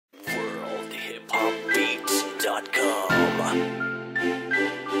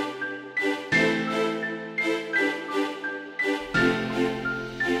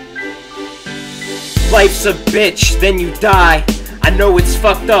Life's a bitch, then you die. I know it's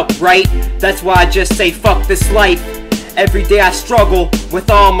fucked up, right? That's why I just say fuck this life. Every day I struggle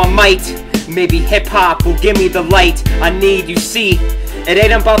with all my might. Maybe hip-hop will give me the light I need, you see. It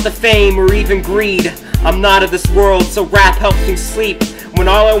ain't about the fame or even greed. I'm not of this world, so rap helps me sleep when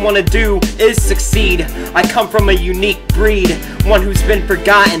all I wanna do is succeed. I come from a unique breed, one who's been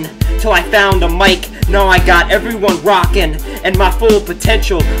forgotten till I found a mic. Now I got everyone rockin', and my full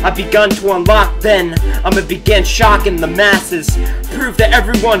potential I've begun to unlock. Then I'ma begin shocking the masses, prove to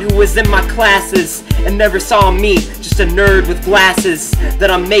everyone who was in my classes and never saw me, just a nerd with glasses, that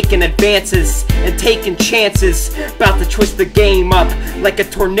I'm making advances and taking chances, about to twist the game up like a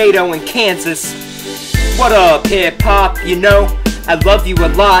tornado in Kansas. What up, hip-hop? You know, I love you a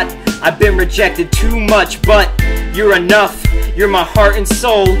lot. I've been rejected too much, but you're enough. You're my heart and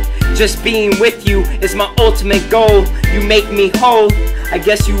soul. Just being with you is my ultimate goal. You make me whole. I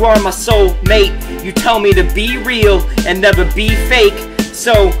guess you are my soul mate. You tell me to be real and never be fake.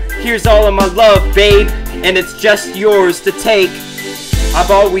 So here's all of my love, babe, and it's just yours to take.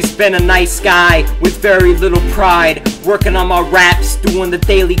 I've always been a nice guy with very little pride, working on my raps, doing the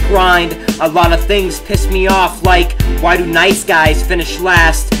daily grind. A lot of things piss me off, like why do nice guys finish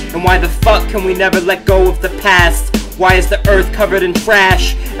last? And why the fuck can we never let go of the past? Why is the earth covered in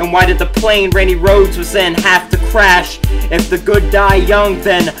trash? And why did the plane Randy Rhoads was in have to crash? If the good die young,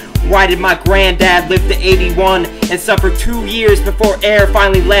 then why did my granddad live to 81 and suffer 2 years before air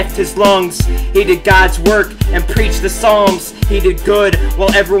finally left his lungs? He did God's work and preached the Psalms. He did good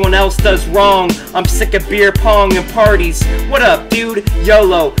while everyone else does wrong. I'm sick of beer pong and parties. What up, dude?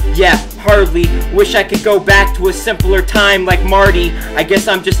 YOLO. Yeah, hardly. Wish I could go back to a simpler time like Marty. I guess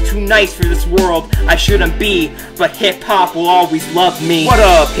I'm just too nice for this world. I shouldn't be, but hip-hop will always love me. What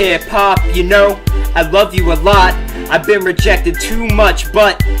up, hip-hop? You know, I love you a lot. I've been rejected too much,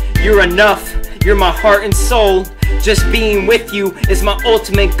 but you're enough. You're my heart and soul. Just being with you is my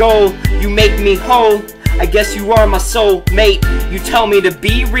ultimate goal. You make me whole. I guess you are my soul mate. You tell me to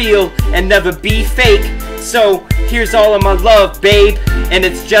be real and never be fake. So here's all of my love, babe, and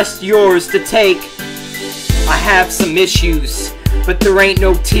it's just yours to take. I have some issues, but there ain't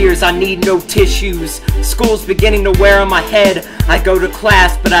no tears, I need no tissues. School's beginning to wear on my head. I go to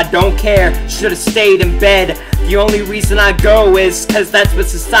class, but I don't care. Should've stayed in bed. The only reason I go is cause that's what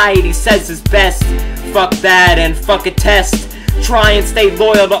society says is best. Fuck that and fuck a test. Try and stay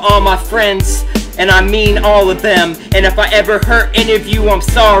loyal to all my friends, and I mean all of them. And if I ever hurt any of you, I'm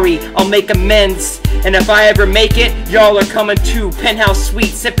sorry, I'll make amends. And if I ever make it, y'all are coming too. Penthouse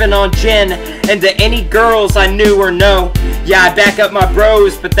suite, sipping on gin. And to any girls I knew or know, yeah, I back up my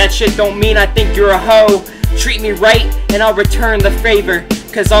bros, but that shit don't mean I think you're a hoe. Treat me right, and I'll return the favor.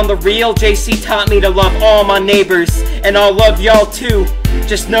 Cause on the real, JC taught me to love all my neighbors. And I'll love y'all too.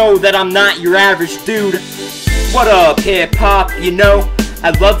 Just know that I'm not your average dude. What up, hip-hop? You know,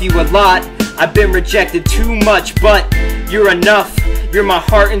 I love you a lot. I've been rejected too much, but you're enough. You're my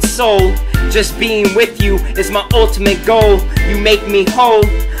heart and soul. Just being with you is my ultimate goal. You make me whole.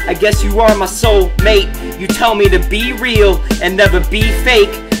 I guess you are my soul mate. You tell me to be real and never be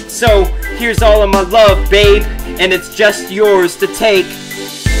fake. So here's all of my love, babe, and it's just yours to take.